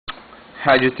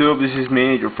Hi YouTube, this is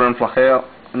me, your friend Flagel.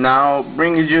 Now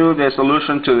bringing you the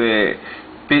solution to the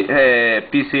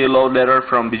PC load letter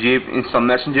from BeeJive Instant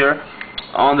Messenger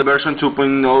on the version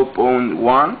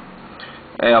 2.0.1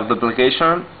 of the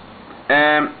application.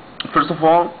 First of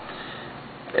all,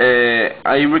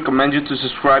 I recommend you to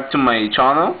subscribe to my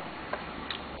channel.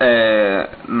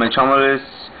 My channel is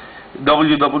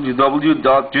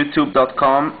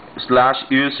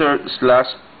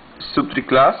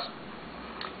www.youtube.com/user/subtriclass.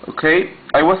 Okay,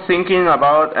 I was thinking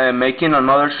about making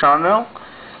another channel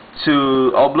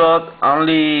to upload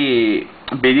only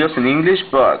videos in English,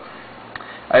 but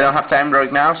I don't have time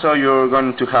right now, so you're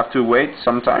going to have to wait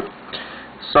some time.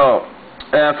 So,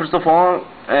 first of all,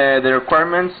 the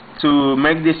requirements to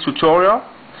make this tutorial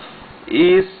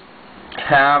is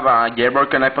have a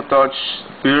jailbroken iPod Touch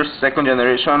first, second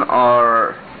generation,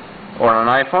 or an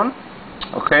iPhone.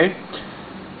 Okay.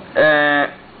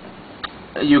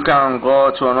 You can go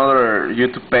to another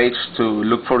YouTube page to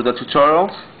look for the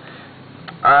tutorials.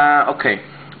 Okay,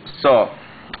 so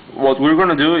what we're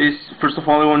gonna do is, first of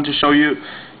all, I want to show you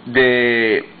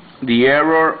the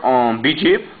error on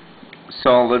BeeJive.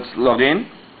 So let's log in.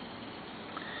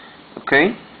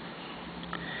 Okay,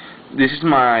 this is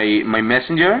my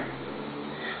messenger.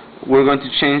 We're going to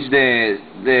change the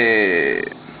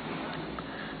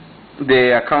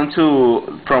account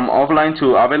from offline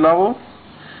to available.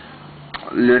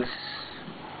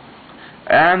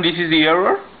 And this is the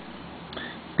error.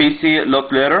 PC load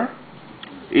letter.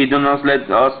 It does not let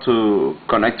us to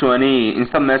connect to any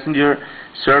instant messenger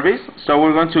service. So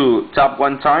we're going to tap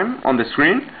one time on the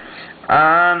screen,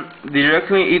 and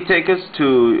directly it takes us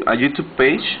to a YouTube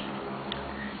page.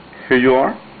 Here you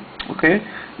are. Okay,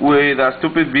 with a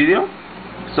stupid video.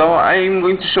 So I'm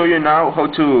going to show you now how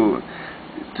to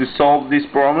solve this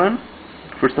problem.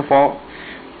 First of all,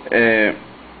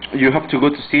 you have to go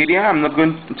to Cya. I'm not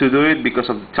going to do it because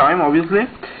of the time, obviously,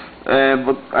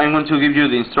 but I'm going to give you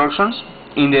the instructions.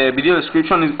 In the video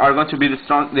description are going to be the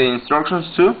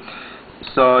instructions too.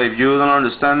 So if you don't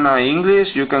understand my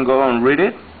English, you can go and read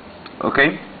it.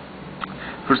 Okay.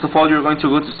 First of all, you're going to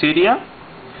go to Cya.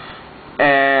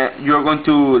 You're going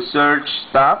to search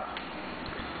tab.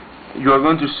 You are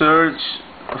going to search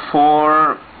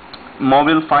for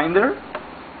Mobile Finder.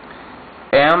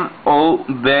 MOBILE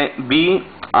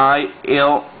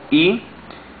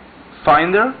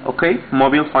Finder. Okay,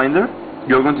 Mobile Finder.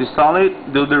 You're going to install it,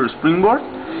 do the springboard,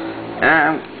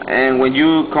 and when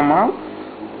you come out,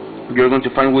 you're going to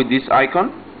find with this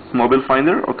icon, Mobile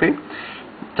Finder. Okay,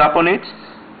 tap on it,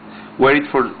 wait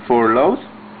for load.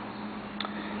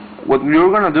 What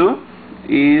you're gonna do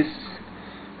is,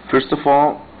 first of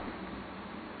all,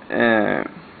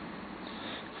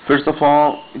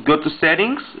 go to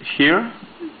settings here.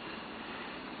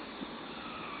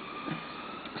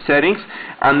 Settings,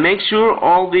 and make sure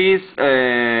all these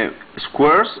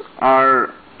squares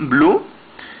are blue.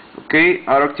 Okay,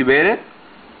 are activated.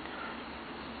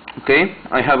 Okay,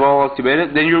 I have all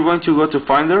activated. Then you're going to go to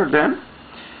Finder. Then,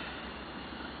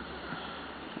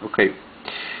 okay,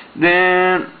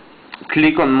 then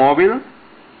click on Mobile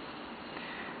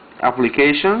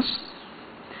Applications,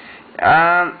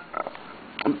 and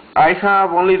I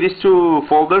have only these two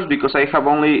folders because I have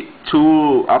only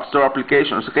two App Store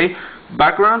applications. Okay,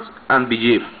 Backgrounds and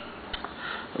BeeJive.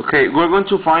 Okay, we're going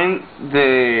to find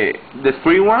the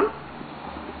free one,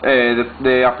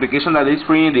 the application that is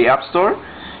free in the App Store.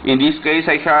 In this case,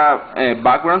 I have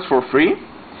Backgrounds for free,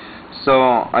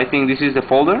 so I think this is the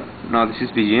folder. No, this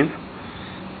is BeeJive,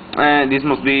 and this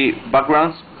must be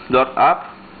backgrounds.app.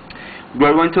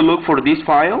 We're going to look for this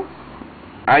file,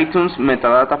 iTunes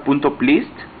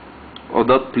metadata.plist or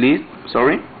 .plist.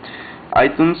 Sorry,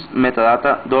 iTunes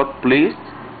metadata.plist.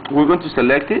 We're going to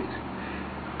select it,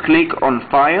 click on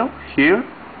File here,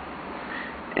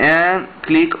 and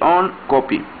click on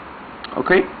Copy.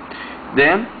 Okay,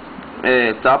 then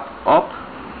tap up,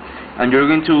 and you're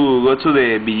going to go to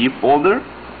the BeeJive folder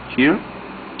here.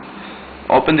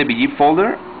 Open the BeeJive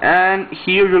folder, and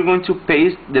here you're going to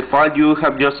paste the file you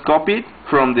have just copied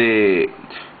from the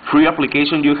free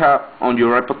application you have on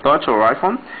your iPod Touch or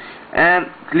iPhone, and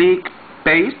click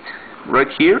Paste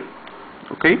right here.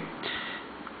 Okay.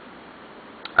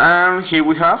 And here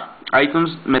we have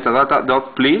iTunes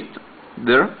metadata.plist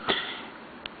there.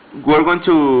 We're going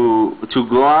to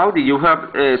go out. If you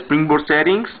have Springboard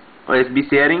settings, or SB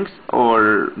settings,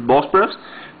 or boss prefs,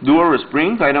 do a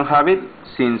respring. I don't have it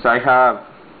since I have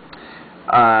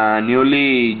a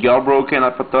newly jailbroken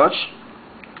iPod Touch,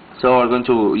 so I'm going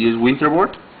to use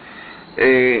Winterboard.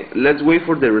 Let's wait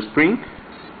for the respring.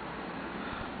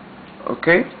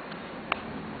 Okay.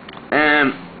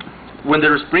 And when the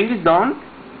respring is done,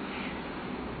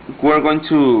 we're going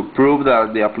to prove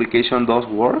that the application does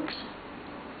work.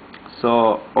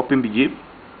 So open BeeJive.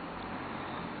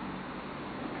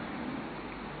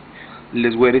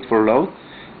 Let's wait it for load.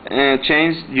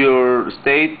 Change your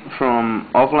state from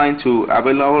offline to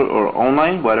available or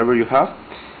online, whatever you have,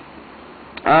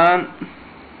 and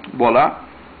voila,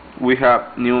 we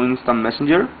have new instant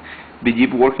messenger.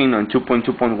 BeeJive working on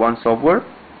 2.2.1 software,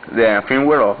 the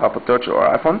firmware of Apple Touch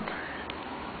or iPhone.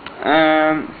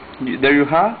 And there you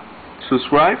have.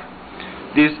 Subscribe.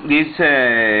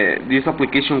 This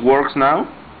application works now.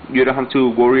 You don't have to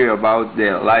worry about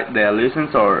the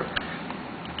license or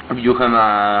if you have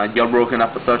a jailbroken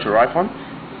Apple Touch or iPhone.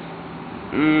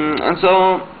 And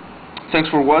so, thanks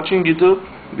for watching YouTube.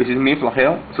 This is me,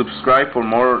 Failiure. Subscribe for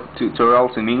more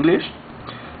tutorials in English.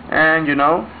 And you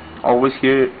know, always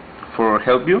here for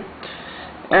help you.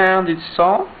 And it's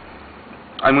all.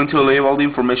 I'm going to leave all the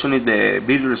information in the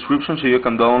video description so you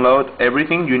can download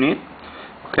everything you need.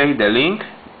 Okay, the link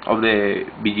of the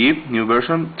BeeJive new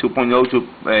version 2.0 to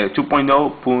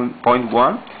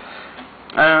 2.0.1.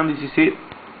 And this is it.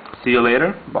 See you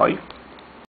later. Bye.